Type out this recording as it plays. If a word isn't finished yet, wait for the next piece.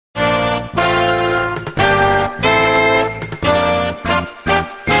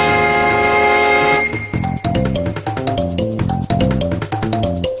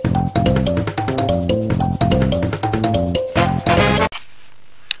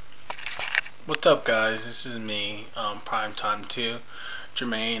What's up, guys? This is me, Primetime 2,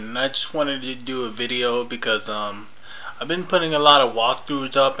 Jermaine, and I just wanted to do a video because I've been putting a lot of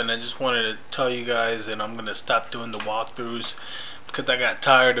walkthroughs up, and I just wanted to tell you guys that I'm gonna stop doing the walkthroughs because I got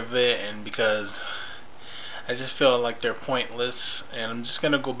tired of it, and because I just feel like they're pointless, and I'm just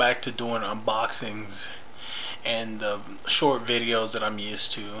gonna go back to doing unboxings and the short videos that I'm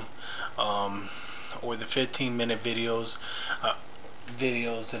used to, or the 15-minute videos.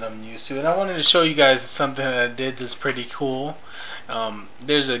 That I'm used to, and I wanted to show you guys something that I did that's pretty cool.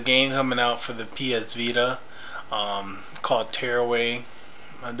 There's a game coming out for the PS Vita called Tearaway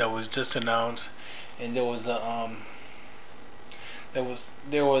that was just announced, and there was a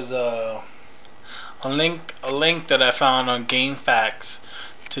link that I found on GameFAQs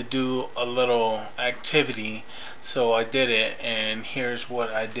to do a little activity, so I did it, and here's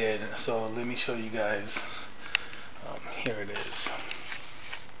what I did. So let me show you guys. Here it is.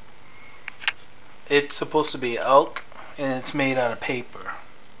 It's supposed to be elk, and it's made out of paper.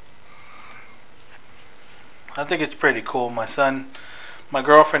 I think it's pretty cool. My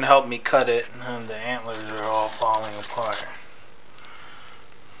girlfriend helped me cut it, and the antlers are all falling apart.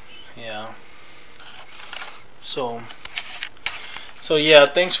 Yeah. So yeah,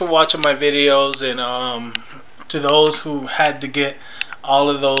 thanks for watching my videos, and to those who had to get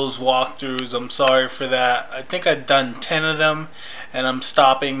all of those walkthroughs, I'm sorry for that. I think I've done 10 of them, and I'm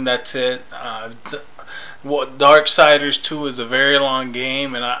stopping. That's it. Darksiders 2 is a very long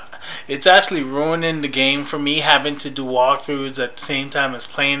game, and it's actually ruining the game for me, having to do walkthroughs at the same time as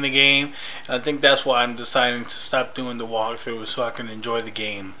playing the game. And I think that's why I'm deciding to stop doing the walkthroughs so I can enjoy the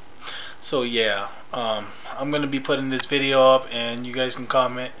game. So yeah, I'm going to be putting this video up, and you guys can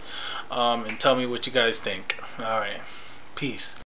comment and tell me what you guys think. Alright, peace.